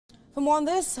For more on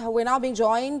this, we're now being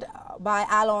joined by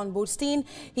Alon Burstein.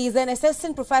 He's an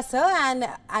assistant professor and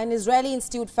an Israeli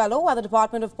Institute fellow at the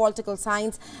Department of Political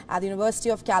Science at the University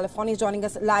of California. He's joining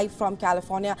us live from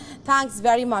California. Thanks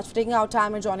very much for taking out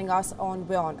time and joining us on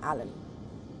Beyond, Alon.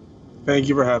 Thank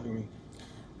you for having me.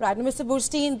 Right. Now, Mr.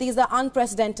 Burstein, these are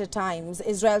unprecedented times.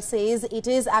 Israel says it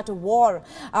is at war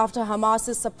after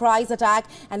Hamas's surprise attack,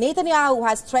 and Netanyahu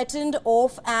has threatened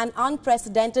off an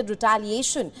unprecedented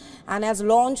retaliation and has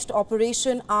launched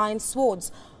Operation Iron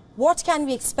Swords. What can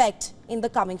we expect in the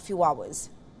coming few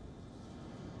hours?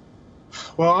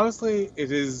 Well, honestly,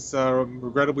 it is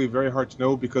regrettably very hard to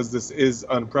know because this is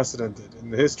unprecedented. In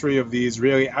the history of the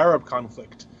Israeli-Arab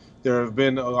conflict, there have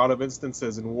been a lot of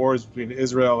instances in wars between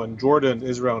Israel and Jordan,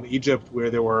 Israel and Egypt, where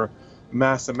there were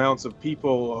mass amounts of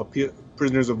people,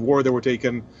 prisoners of war that were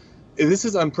taken. This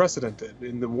is unprecedented.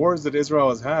 In the wars that Israel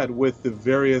has had with the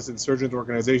various insurgent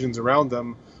organizations around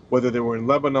them, whether they were in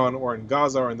Lebanon or in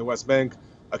Gaza or in the West Bank,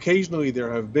 occasionally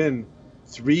there have been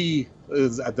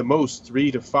at the most,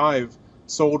 3 to 5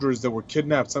 soldiers that were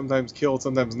kidnapped, sometimes killed,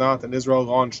 sometimes not, and Israel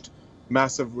launched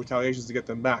massive retaliations to get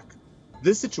them back.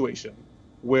 This situation,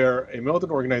 where a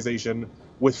militant organization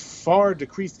with far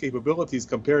decreased capabilities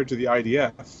compared to the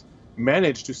IDF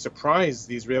managed to surprise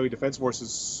the Israeli Defense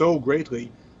Forces so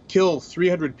greatly, kill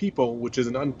 300 people, which is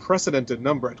an unprecedented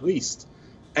number at least,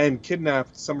 and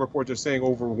kidnapped, some reports are saying,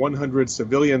 over 100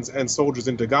 civilians and soldiers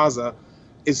into Gaza,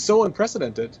 is so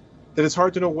unprecedented that it's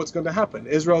hard to know what's going to happen.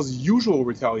 Israel's usual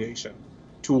retaliation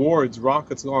towards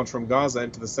rockets launched from Gaza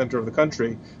into the center of the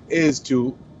country is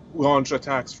to launch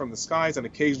attacks from the skies and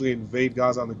occasionally invade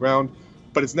Gaza on the ground,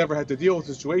 but it's never had to deal with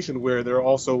a situation where there are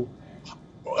also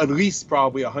at least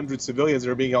probably 100 civilians that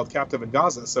are being held captive in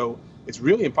Gaza. So it's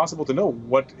really impossible to know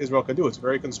what Israel can do. It's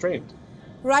very constrained.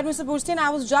 Right, Mr. Burstein, I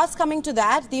was just coming to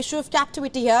that, the issue of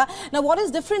captivity here. Now, what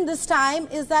is different this time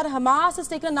is that Hamas has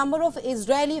taken a number of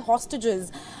Israeli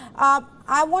hostages.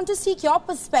 I want to seek your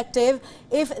perspective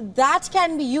if that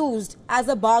can be used as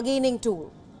a bargaining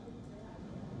tool.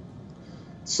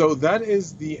 So that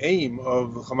is the aim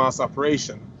of the Hamas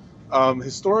operation.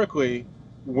 Historically,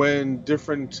 when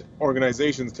different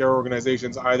organizations, terror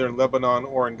organizations, either in Lebanon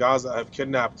or in Gaza, have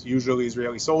kidnapped usually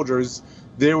Israeli soldiers,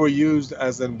 they were used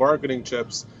as then bargaining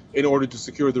chips in order to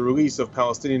secure the release of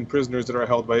Palestinian prisoners that are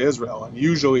held by Israel. And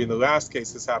usually, in the last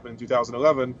case, this happened in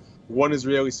 2011, one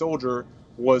Israeli soldier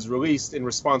was released in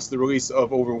response to the release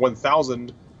of over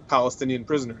 1,000 Palestinian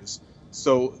prisoners.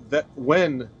 So that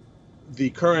when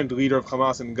the current leader of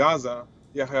Hamas in Gaza,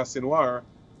 Yahya Sinwar,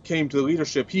 came to the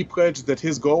leadership, he pledged that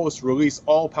his goal is to release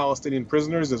all Palestinian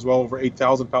prisoners, as well over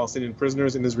 8,000 Palestinian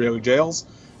prisoners in Israeli jails.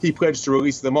 He pledged to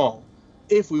release them all.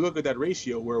 If we look at that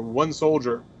ratio, where one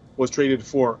soldier was traded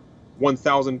for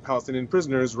 1,000 Palestinian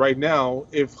prisoners, right now,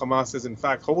 if Hamas is in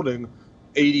fact holding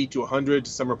 80 to 100,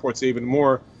 some reports say even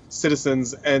more,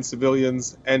 citizens and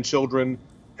civilians and children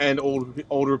and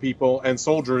older people and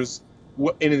soldiers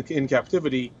in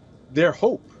captivity, their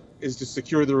hope is to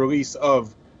secure the release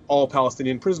of all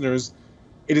Palestinian prisoners.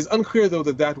 It is unclear, though,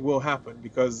 that that will happen,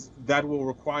 because that will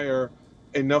require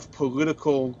enough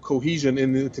political cohesion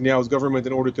in Netanyahu's government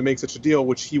in order to make such a deal,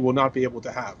 which he will not be able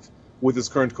to have with his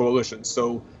current coalition.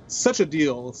 So such a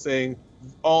deal, saying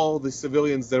all the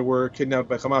civilians that were kidnapped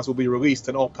by Hamas will be released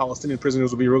and all Palestinian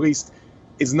prisoners will be released,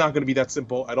 is not going to be that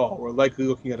simple at all. We're likely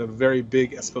looking at a very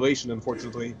big escalation,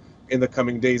 unfortunately, in the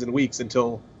coming days and weeks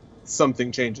until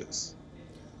something changes.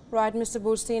 Right, Mr.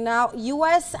 Burstein. Now,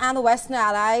 U.S. and the Western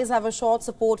allies have assured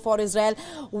support for Israel.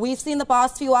 We've seen the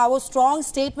past few hours strong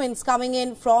statements coming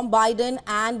in from Biden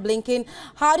and Blinken.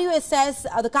 How do you assess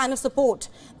the kind of support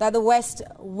that the West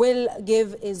will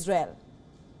give Israel?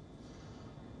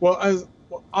 Well, as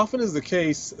often is the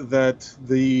case, that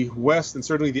the West and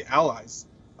certainly the allies,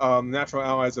 natural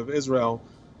allies of Israel,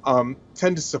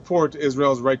 tend to support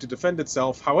Israel's right to defend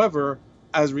itself. However,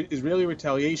 as Israeli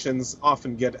retaliations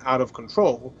often get out of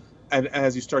control, and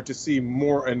as you start to see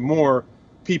more and more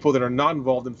people that are not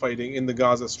involved in fighting in the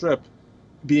Gaza Strip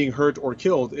being hurt or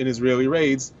killed in Israeli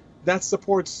raids, that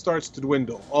support starts to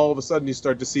dwindle. All of a sudden, you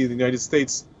start to see the United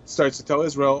States starts to tell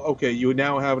Israel, okay, you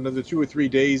now have another 2 or 3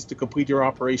 days to complete your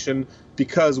operation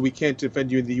because we can't defend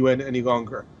you in the UN any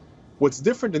longer. What's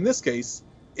different in this case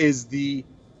is the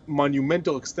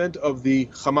monumental extent of the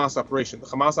Hamas operation. The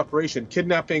Hamas operation,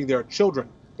 kidnapping their children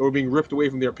that were being ripped away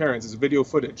from their parents. There's video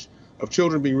footage of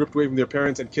children being ripped away from their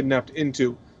parents and kidnapped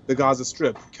into the Gaza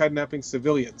Strip, kidnapping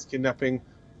civilians, kidnapping,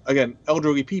 again,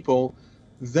 elderly people.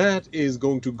 That is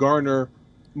going to garner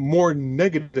more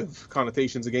negative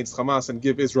connotations against Hamas and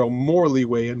give Israel more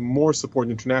leeway and more support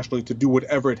internationally to do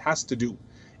whatever it has to do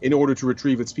in order to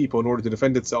retrieve its people, in order to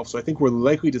defend itself. So I think we're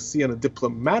likely to see on a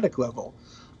diplomatic level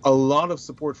a lot of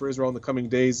support for Israel in the coming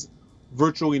days,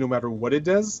 virtually no matter what it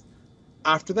does.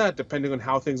 After that, depending on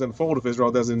how things unfold, if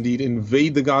Israel does indeed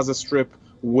invade the Gaza Strip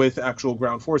with actual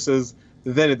ground forces,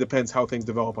 then it depends how things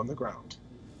develop on the ground.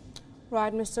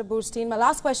 Right, Mr. Burstein. My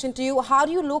last question to you. How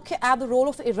do you look at the role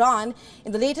of Iran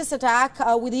in the latest attack,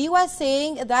 with the U.S.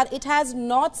 saying that it has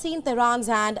not seen Tehran's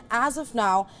hand as of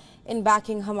now in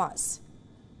backing Hamas?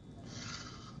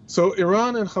 So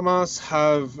Iran and Hamas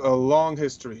have a long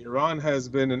history. Iran has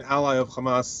been an ally of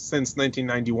Hamas since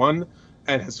 1991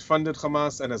 and has funded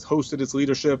Hamas and has hosted its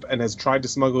leadership and has tried to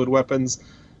smuggle in weapons.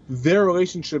 Their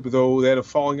relationship, though, they had a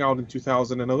falling out in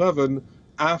 2011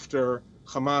 after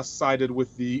Hamas sided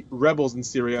with the rebels in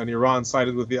Syria and Iran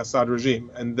sided with the Assad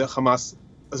regime. And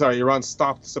Iran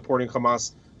stopped supporting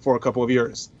Hamas for a couple of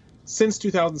years. Since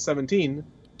 2017,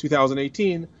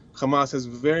 2018, Hamas has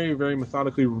very, very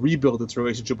methodically rebuilt its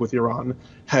relationship with Iran,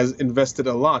 has invested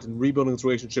a lot in rebuilding its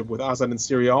relationship with Assad in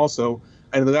Syria also,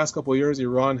 and in the last couple of years,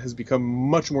 Iran has become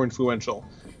much more influential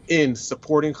in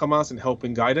supporting Hamas and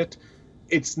helping guide it.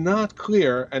 It's not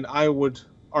clear, and I would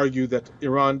argue that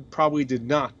Iran probably did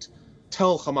not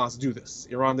tell Hamas do this.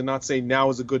 Iran did not say, now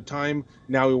is a good time,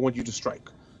 now we want you to strike.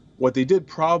 What they did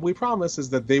probably promise is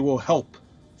that they will help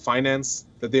finance,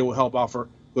 that they will help offer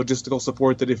logistical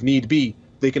support, that if need be,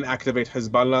 they can activate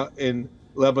Hezbollah in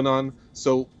Lebanon.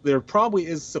 So there probably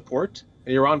is support,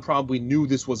 and Iran probably knew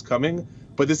this was coming,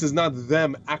 but this is not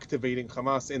them activating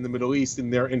Hamas in the Middle East in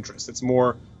their interest. It's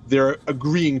more they're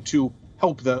agreeing to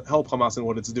help Hamas in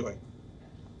what it's doing.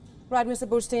 Right, Mr.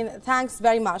 Burstein, thanks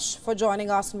very much for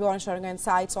joining us and Beyond, sharing your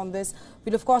insights on this.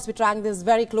 We'll, of course, be tracking this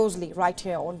very closely right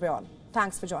here on Beyond.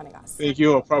 Thanks for joining us. Thank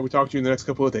you. I'll probably talk to you in the next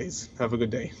couple of days. Have a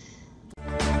good day.